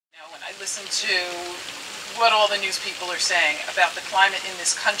When I listen to what all the news people are saying about the climate in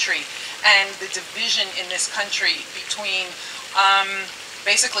this country and the division in this country between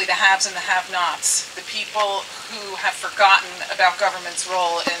basically the haves and the have-nots, the people who have forgotten about government's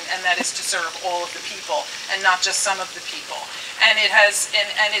role, and that is to serve all of the people and not just some of the people. And it has,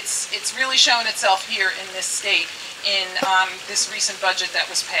 and it's really shown itself here in this state in this recent budget that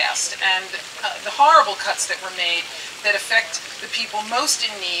was passed, and the horrible cuts that were made that affect the people most in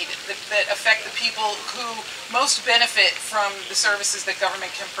need, that affect the people who most benefit from the services that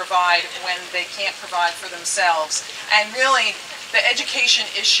government can provide when they can't provide for themselves. And really, the education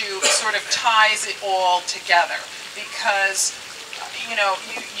issue sort of ties it all together, because you know,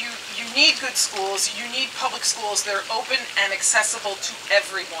 you need good schools, you need public schools that are open and accessible to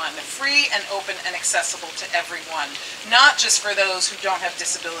everyone, free and open and accessible to everyone, not just for those who don't have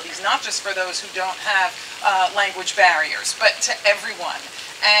disabilities, not just for those who don't have language barriers, but to everyone.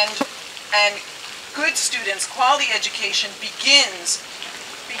 And good students, quality education begins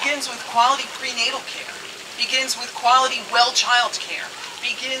with quality prenatal care, begins with quality well child care,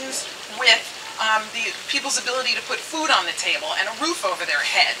 begins with the people's ability to put food on the table and a roof over their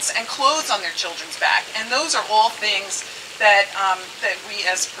heads and clothes on their children's back. And those are all things that that we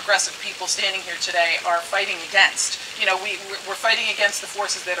as progressive people standing here today are fighting against. You know, we're fighting against the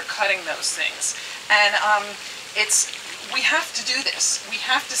forces that are cutting those things. And we have to do this. We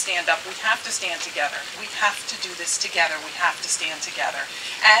have to stand up. We have to stand together. We have to do this together. We have to stand together.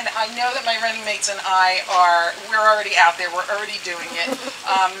 And I know that my running mates and we're already out there. We're already doing it.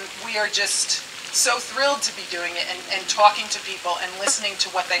 We are just so thrilled to be doing it and talking to people and listening to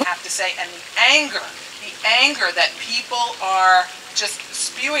what they have to say, and the anger that people are just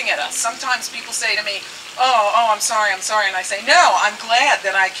spewing at us. Sometimes people say to me, oh, I'm sorry, and I say, no, I'm glad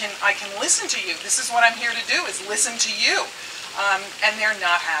that I can listen to you. This is what I'm here to do, is listen to you. And they're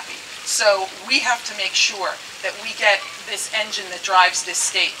not happy. So we have to make sure that we get this engine that drives this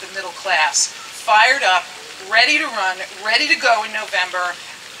state, the middle class, fired up, ready to run, ready to go in November.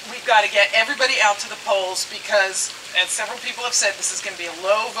 We've got to get everybody out to the polls because, as several people have said, this is going to be a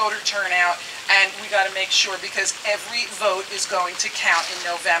low voter turnout, and we got to make sure, because every vote is going to count in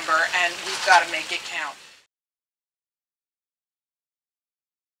November, and we've got to make it count.